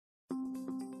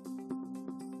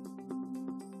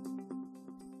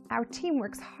Our team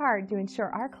works hard to ensure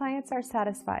our clients are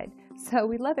satisfied, so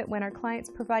we love it when our clients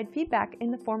provide feedback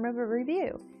in the form of a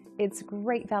review. It's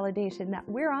great validation that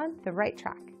we're on the right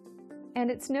track. And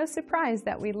it's no surprise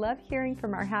that we love hearing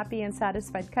from our happy and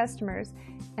satisfied customers,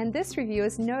 and this review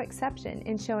is no exception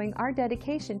in showing our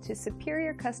dedication to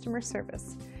superior customer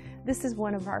service. This is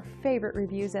one of our favorite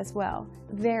reviews as well.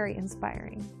 Very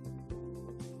inspiring.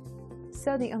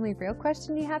 So the only real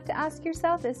question you have to ask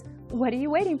yourself is, what are you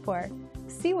waiting for?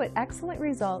 See what excellent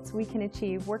results we can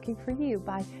achieve working for you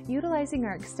by utilizing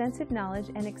our extensive knowledge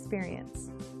and experience.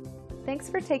 Thanks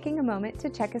for taking a moment to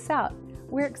check us out.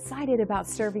 We're excited about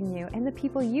serving you and the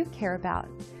people you care about.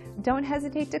 Don't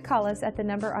hesitate to call us at the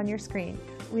number on your screen.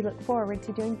 We look forward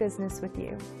to doing business with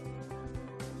you.